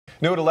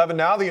New at 11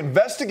 now, the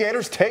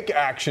investigators take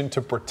action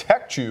to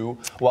protect you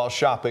while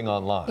shopping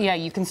online. Yeah,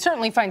 you can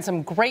certainly find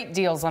some great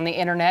deals on the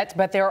internet,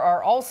 but there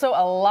are also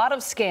a lot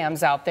of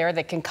scams out there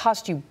that can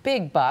cost you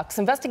big bucks.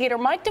 Investigator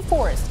Mike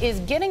DeForest is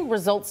getting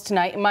results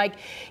tonight. Mike,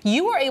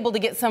 you were able to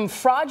get some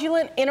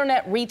fraudulent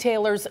internet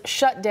retailers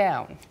shut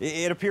down.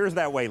 It appears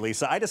that way,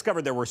 Lisa. I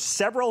discovered there were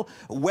several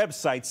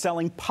websites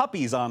selling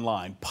puppies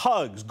online,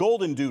 pugs,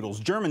 golden doodles,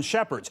 German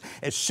shepherds.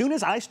 As soon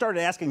as I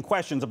started asking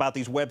questions about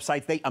these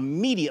websites, they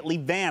immediately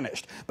vanished,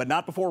 but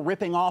not before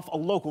ripping off a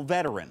local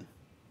veteran.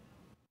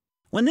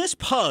 When this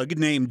pug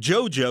named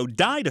Jojo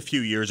died a few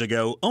years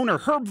ago, owner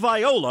Herb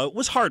Viola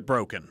was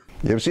heartbroken.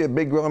 You ever see a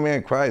big grown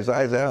man cry his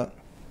eyes out?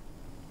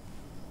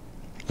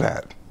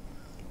 That.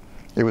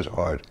 It was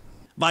hard.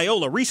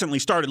 Viola recently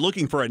started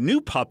looking for a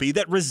new puppy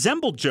that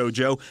resembled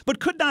Jojo,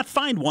 but could not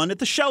find one at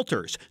the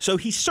shelters, so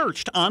he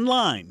searched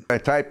online. I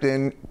typed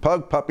in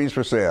pug puppies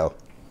for sale,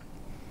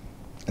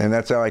 and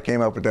that's how I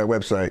came up with that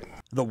website.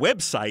 The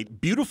website,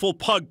 Beautiful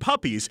Pug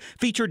Puppies,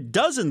 featured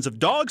dozens of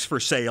dogs for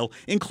sale,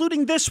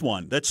 including this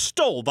one that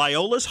stole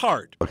Viola's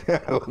heart.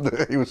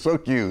 He was so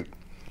cute.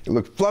 He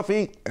looked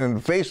fluffy, and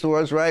the face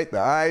was right, the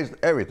eyes,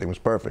 everything was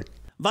perfect.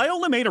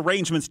 Viola made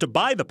arrangements to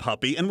buy the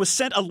puppy and was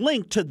sent a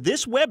link to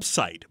this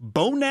website,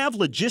 Bonav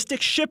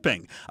Logistics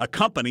Shipping, a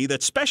company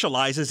that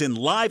specializes in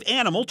live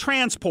animal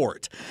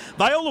transport.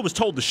 Viola was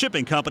told the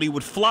shipping company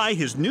would fly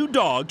his new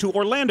dog to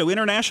Orlando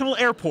International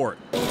Airport.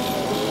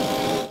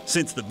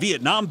 Since the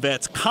Vietnam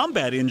vet's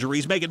combat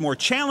injuries make it more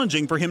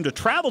challenging for him to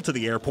travel to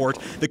the airport,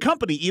 the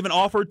company even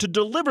offered to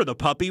deliver the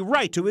puppy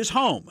right to his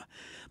home.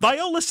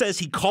 Viola says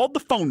he called the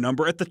phone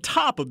number at the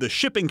top of the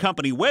shipping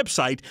company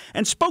website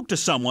and spoke to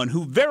someone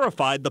who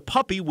verified the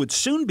puppy would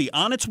soon be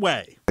on its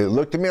way. It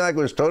looked to me like it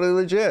was totally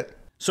legit.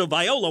 So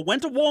Viola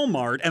went to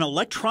Walmart and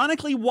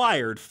electronically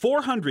wired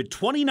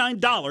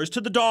 $429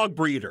 to the dog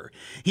breeder.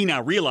 He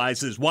now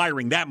realizes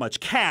wiring that much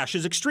cash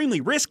is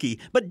extremely risky,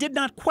 but did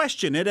not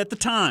question it at the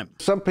time.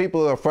 Some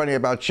people are funny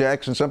about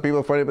checks, and some people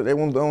are funny, but they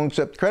won't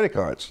accept credit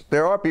cards.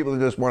 There are people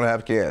that just want to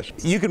have cash.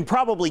 You can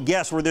probably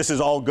guess where this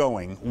is all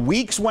going.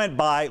 Weeks went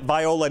by,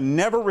 Viola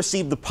never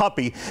received the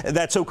puppy.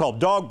 That so-called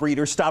dog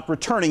breeder stopped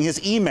returning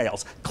his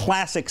emails.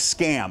 Classic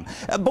scam.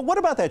 But what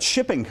about that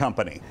shipping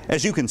company?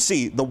 As you can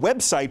see, the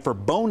website for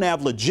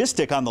Bonav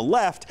Logistic on the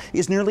left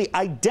is nearly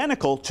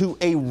identical to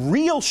a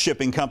real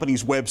shipping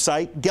company's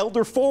website,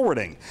 Gelder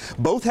Forwarding.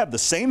 Both have the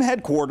same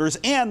headquarters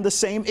and the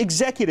same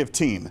executive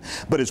team.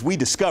 But as we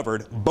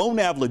discovered,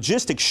 Bonav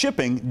Logistic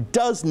Shipping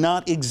does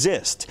not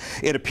exist.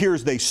 It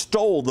appears they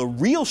stole the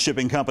real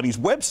shipping company's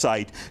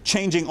website,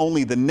 changing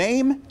only the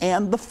name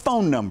and the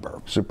phone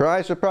number.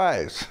 Surprise,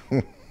 surprise.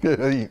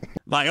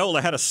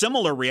 Viola had a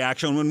similar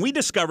reaction when we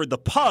discovered the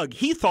pug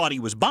he thought he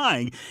was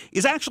buying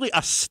is actually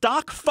a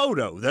stock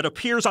photo that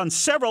appears on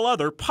several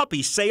other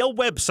puppy sale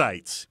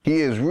websites.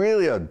 He is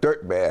really a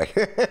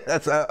dirtbag.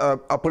 That's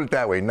I'll put it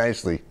that way,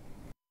 nicely.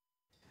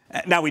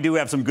 Now, we do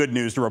have some good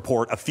news to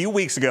report. A few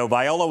weeks ago,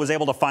 Viola was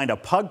able to find a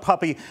pug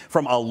puppy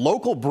from a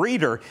local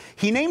breeder.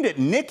 He named it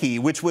Nicky,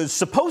 which was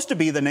supposed to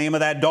be the name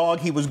of that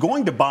dog he was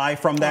going to buy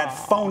from that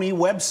phony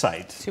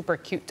website. Super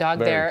cute dog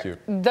Very there. cute.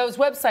 Those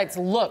websites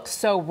look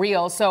so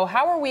real. So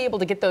how are we able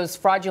to get those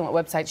fraudulent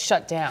websites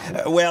shut down?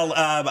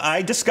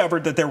 I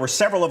discovered that there were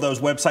several of those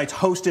websites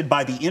hosted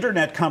by the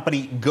internet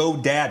company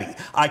GoDaddy.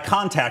 I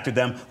contacted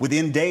them.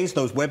 Within days,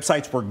 those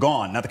websites were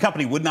gone. Now, the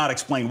company would not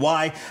explain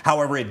why.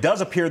 However, it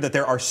does appear that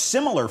there are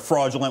similar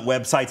fraudulent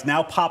websites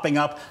now popping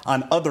up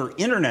on other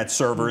internet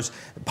servers,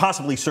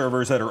 possibly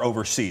servers that are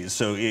overseas.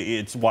 So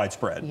it's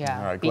widespread. Yeah,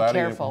 All right, be glad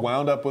careful. you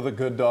wound up with a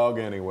good dog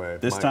anyway.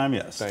 This Mike, time,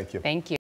 yes. Thank you. Thank you.